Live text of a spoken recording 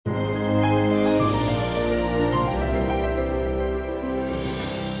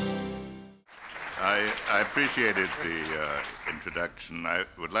I appreciated the introduction. I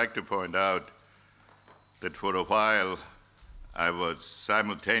would like to point out that for a while I was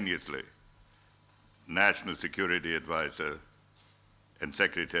simultaneously National Security Advisor and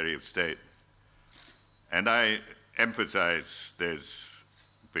Secretary of State. And I emphasize this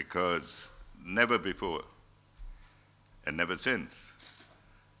because never before and never since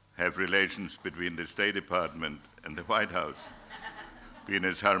have relations between the State Department and the White House been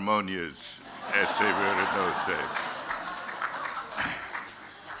as harmonious as they were in those days.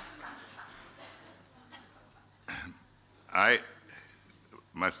 I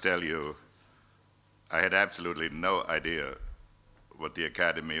must tell you, I had absolutely no idea what the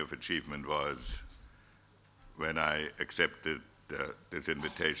Academy of Achievement was when I accepted this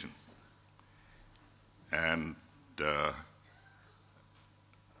invitation. And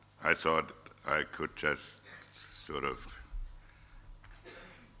I thought I could just sort of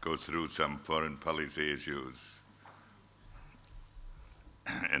go through some foreign policy issues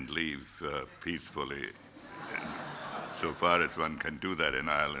and leave peacefully, and so far as one can do that in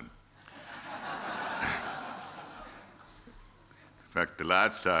Ireland. In fact, the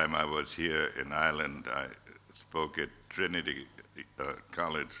last time I was here in Ireland, I spoke at Trinity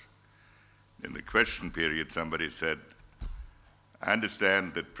College. In the question period, somebody said, I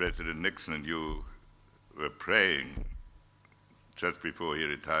understand that President Nixon and you were praying just before he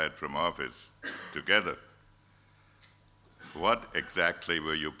retired from office together. What exactly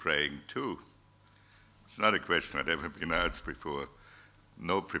were you praying to? It's not a question I'd ever been asked before.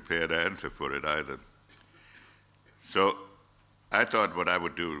 No prepared answer for it either. So I thought what I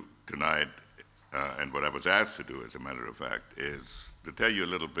would do tonight, and what I was asked to do, as a matter of fact, is to tell you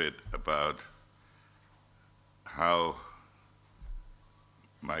a little bit about how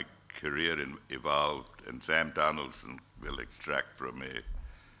my career evolved, and Sam Donaldson will extract from me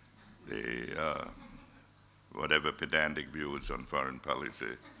the whatever pedantic views on foreign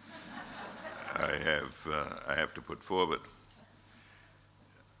policy I have to put forward.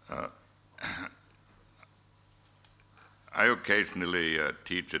 I occasionally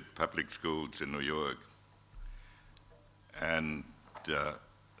teach at public schools in New York, and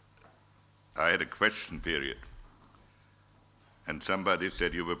I had a question period. And somebody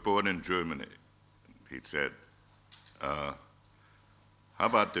said, you were born in Germany. He said, how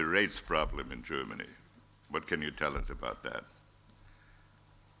about the race problem in Germany? What can you tell us about that?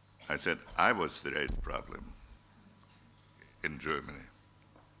 I said, I was the race problem in Germany.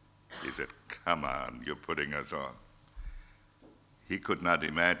 He said, come on, you're putting us on. He could not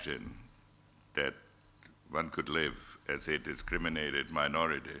imagine that one could live as a discriminated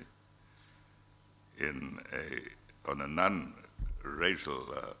minority on a non-racial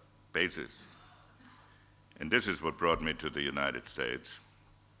basis. And this is what brought me to the United States,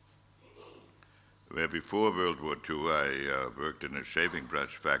 where before World War II I worked in a shaving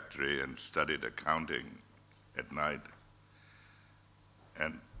brush factory and studied accounting at night.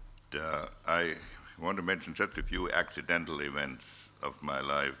 And I want to mention just a few accidental events of my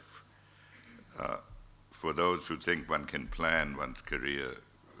life for those who think one can plan one's career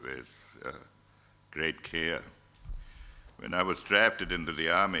with great care. When I was drafted into the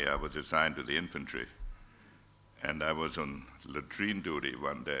Army, I was assigned to the infantry, and I was on latrine duty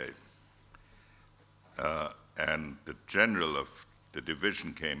one day. And the general of the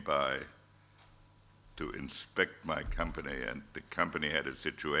division came by to inspect my company, and the company had a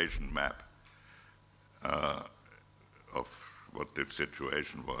situation map of what the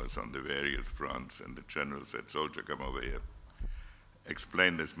situation was on the various fronts, and the general said, soldier, come over here.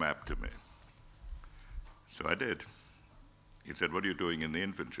 Explain this map to me. So I did. He said, what are you doing in the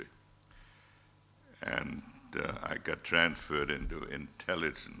infantry? And I got transferred into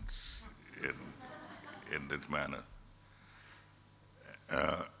intelligence in this manner.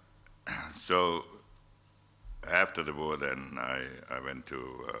 So after the war, then I went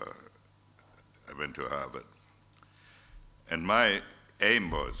to Harvard, and my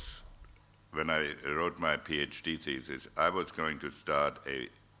aim was, when I wrote my PhD thesis, I was going to start a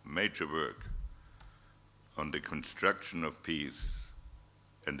major work on the construction of peace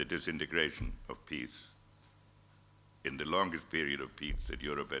and the disintegration of peace in the longest period of peace that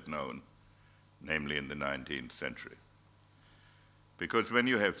Europe had known, namely in the 19th century. Because when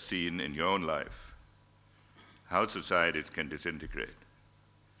you have seen in your own life how societies can disintegrate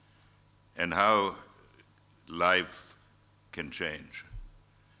and how life can change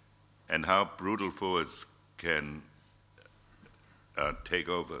and how brutal force can take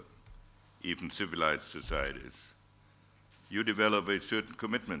over even civilized societies, you develop a certain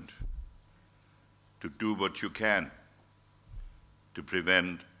commitment to do what you can to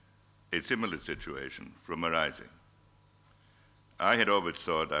prevent a similar situation from arising. I had always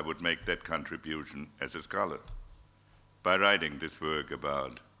thought I would make that contribution as a scholar by writing this work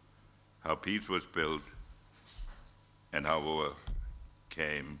about how peace was built and how war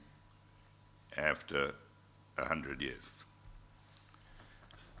came after 100 years.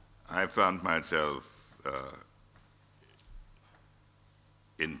 I found myself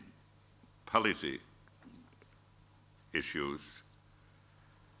in policy issues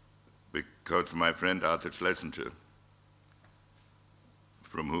because my friend Arthur Schlesinger,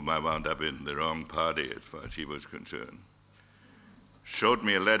 from whom I wound up in the wrong party as far as he was concerned, showed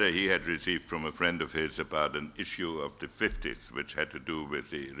me a letter he had received from a friend of his about an issue of the 50s, which had to do with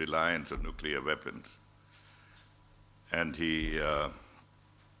the reliance on nuclear weapons. And he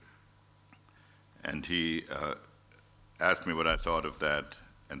asked me what I thought of that,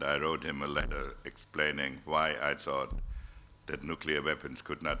 and I wrote him a letter explaining why I thought that nuclear weapons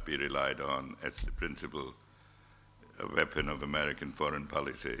could not be relied on as the principal weapon of American foreign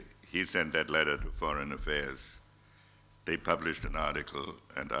policy. He sent that letter to Foreign Affairs. They published an article,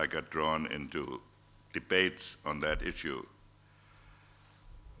 and I got drawn into debates on that issue.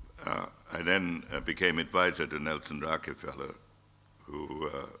 I then became advisor to Nelson Rockefeller, who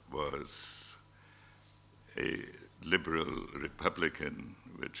was a liberal Republican,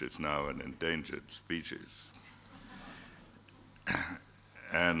 which is now an endangered species.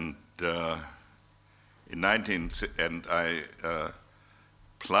 And I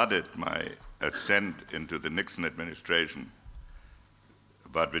plotted my ascent into the Nixon administration,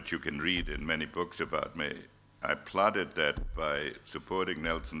 about which you can read in many books about me. I plotted that by supporting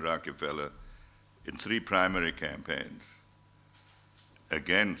Nelson Rockefeller in 3 primary campaigns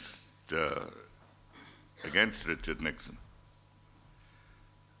against Richard Nixon.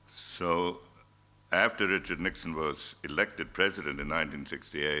 So after Richard Nixon was elected president in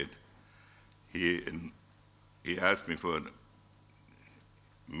 1968, he asked me for a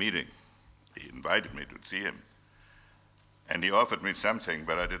meeting. He invited me to see him. And he offered me something,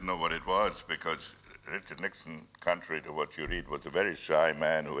 but I didn't know what it was, because Richard Nixon, contrary to what you read, was a very shy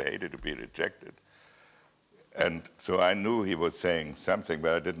man who hated to be rejected. And so I knew he was saying something,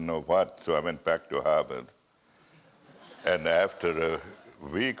 but I didn't know what, so I went back to Harvard. And after a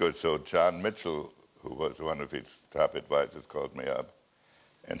week or so, John Mitchell, who was one of his top advisors, called me up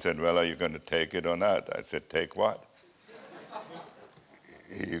and said, "Well, are you going to take it or not?" I said, "Take what?"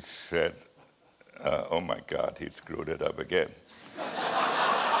 He said, "Oh my God, he screwed it up again."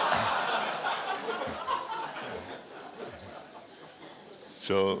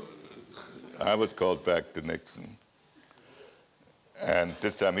 So I was called back to Nixon. And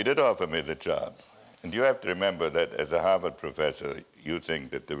this time he did offer me the job. And you have to remember that as a Harvard professor, you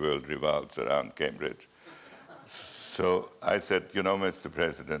think that the world revolves around Cambridge. So I said, "You know, Mr.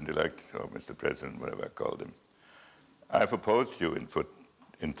 President-elect," or Mr. President, whatever I called him, "I've opposed you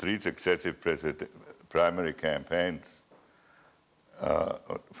in 3 successive primary campaigns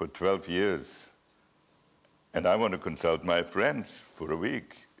for 12 years. And I want to consult my friends for a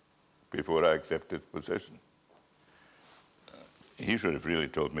week before I accept this position." He should have really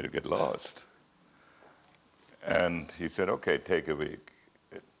told me to get lost. And he said, "Okay, take a week."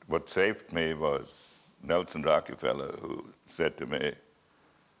 What saved me was Nelson Rockefeller, who said to me,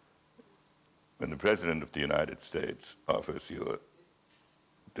 "When the President of the United States offers you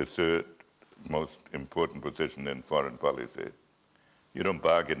the 3rd most important position in foreign policy, you don't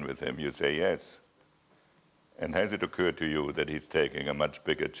bargain with him, you say yes. And has it occurred to you that he's taking a much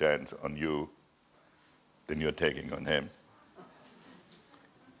bigger chance on you than you're taking on him?"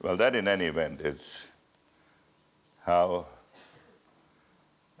 Well, that in any event is how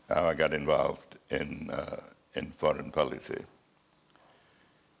I got involved in foreign policy.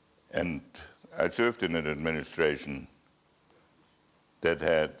 And I served in an administration that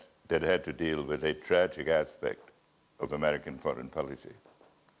had to deal with a tragic aspect of American foreign policy.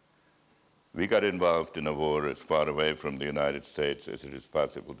 We got involved in a war as far away from the United States as it is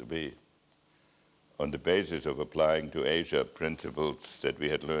possible to be, on the basis of applying to Asia principles that we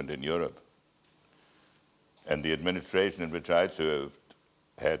had learned in Europe. And the administration in which I served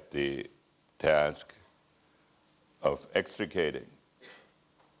had the task of extricating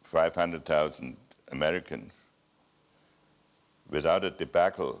 500,000 Americans without a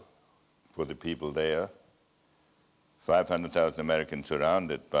debacle for the people there, 500,000 Americans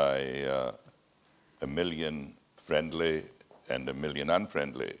surrounded by 1 million friendly and 1 million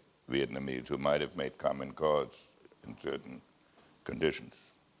unfriendly Vietnamese who might have made common cause in certain conditions.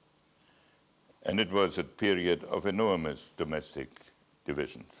 And it was a period of enormous domestic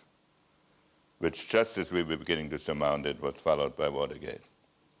divisions, which, just as we were beginning to surmount it, was followed by Watergate.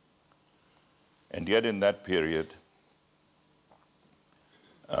 And yet in that period,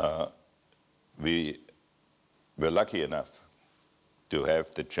 we were lucky enough to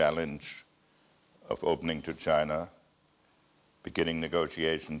have the challenge of opening to China, beginning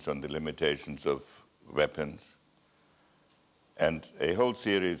negotiations on the limitations of weapons, and a whole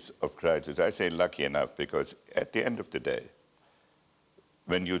series of crises. I say lucky enough because at the end of the day,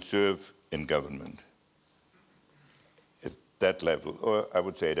 when you serve in government, at that level, or I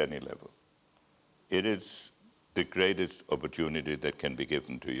would say at any level, it is the greatest opportunity that can be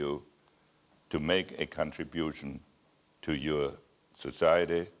given to you to make a contribution to your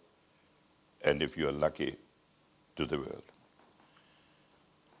society, and if you're lucky, to the world.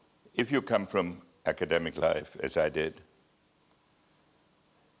 If you come from academic life, as I did,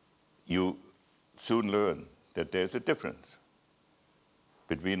 you soon learn that there's a difference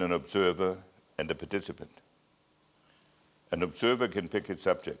between an observer and a participant. An observer can pick his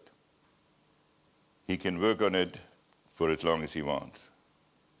subject. He can work on it for as long as he wants.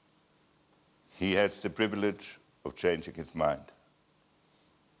 He has the privilege of changing his mind.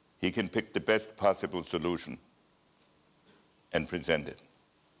 He can pick the best possible solution and present it.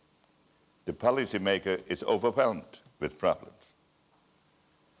 The policymaker is overwhelmed with problems.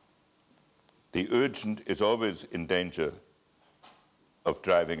 The urgent is always in danger of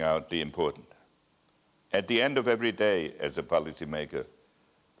driving out the important. At the end of every day as a policymaker,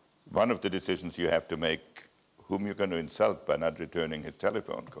 one of the decisions you have to make whom you're going to insult by not returning his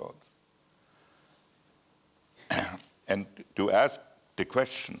telephone calls. And to ask the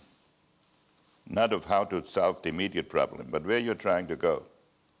question, not of how to solve the immediate problem, but where you're trying to go,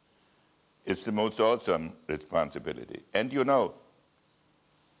 is the most awesome responsibility. And you know,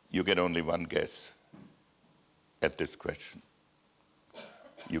 you get only one guess at this question.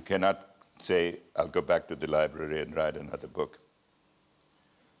 You cannot say, I'll go back to the library and write another book.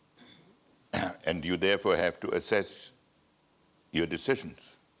 And you therefore have to assess your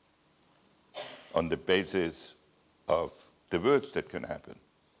decisions on the basis of the worst that can happen,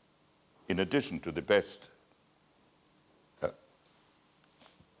 in addition to the best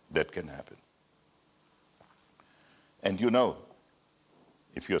that can happen. And you know,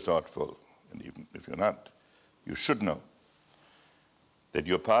 if you're thoughtful, and even if you're not, you should know that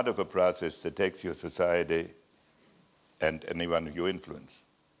you're part of a process that takes your society and anyone you influence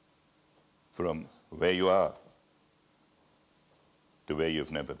from where you are to where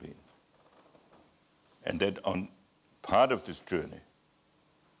you've never been. And that on part of this journey,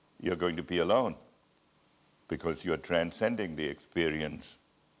 you're going to be alone because you're transcending the experience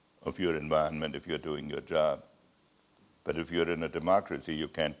of your environment if you're doing your job. But if you're in a democracy, you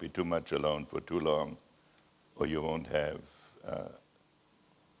can't be too much alone for too long, or you won't have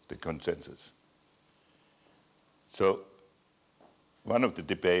the consensus. So one of the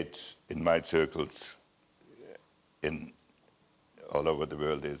debates in my circles all over the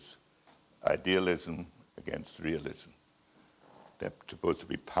world is idealism against realism. They're supposed to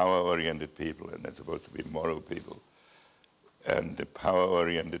be power-oriented people, and they're supposed to be moral people. And the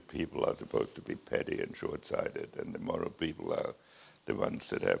power-oriented people are supposed to be petty and short-sighted, and the moral people are the ones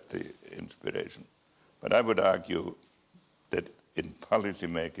that have the inspiration. But I would argue that in policy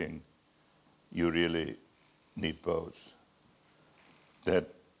making, you really need both. That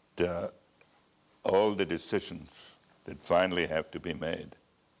all the decisions that finally have to be made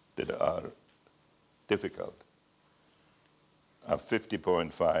that are difficult are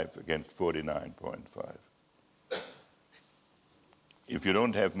 50.5 against 49.5. If you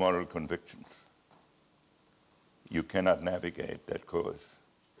don't have moral convictions, you cannot navigate that course,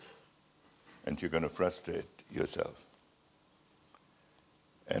 and you're going to frustrate yourself.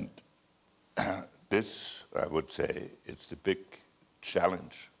 And this, I would say, is the big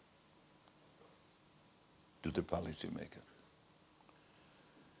challenge to the policymaker.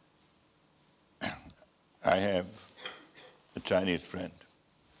 I have a Chinese friend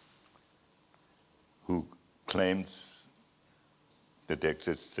who claims that there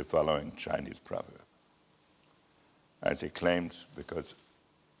exists the following Chinese proverb. I say claims because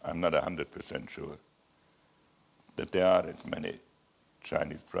I'm not 100% sure that there are as many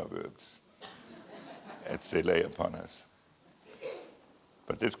Chinese proverbs as they lay upon us.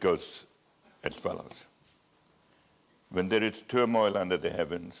 But this goes as follows. When there is turmoil under the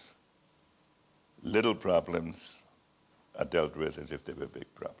heavens, little problems are dealt with as if they were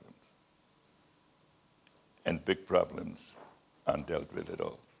big problems. And big problems aren't dealt with at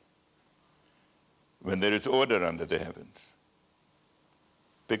all. When there is order under the heavens,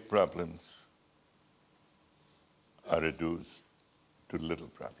 big problems are reduced to little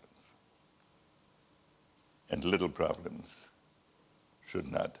problems. And little problems should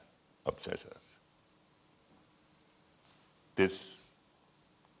not obsess us. this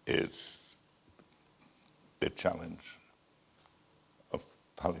is the challenge of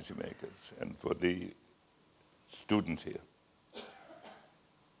policymakers and for the students here.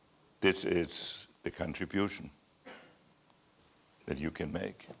 This is the contribution that you can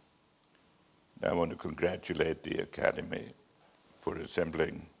make. I want to congratulate the Academy for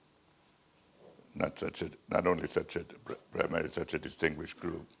assembling primarily such a distinguished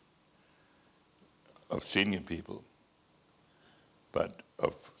group of senior people, but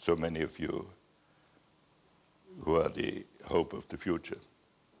of so many of you who are the hope of the future.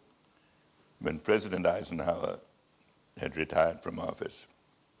 When President Eisenhower had retired from office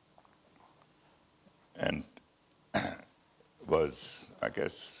and was, I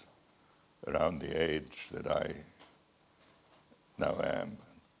guess, around the age that I now am,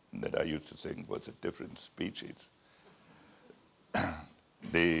 that I used to think was a different species,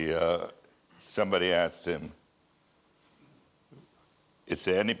 somebody asked him, is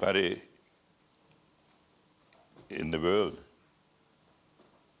there anybody in the world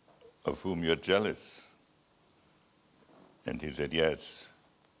of whom you're jealous? And he said, yes,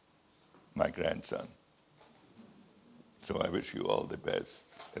 my grandson. So I wish you all the best,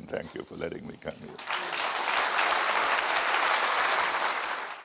 and thank you for letting me come here.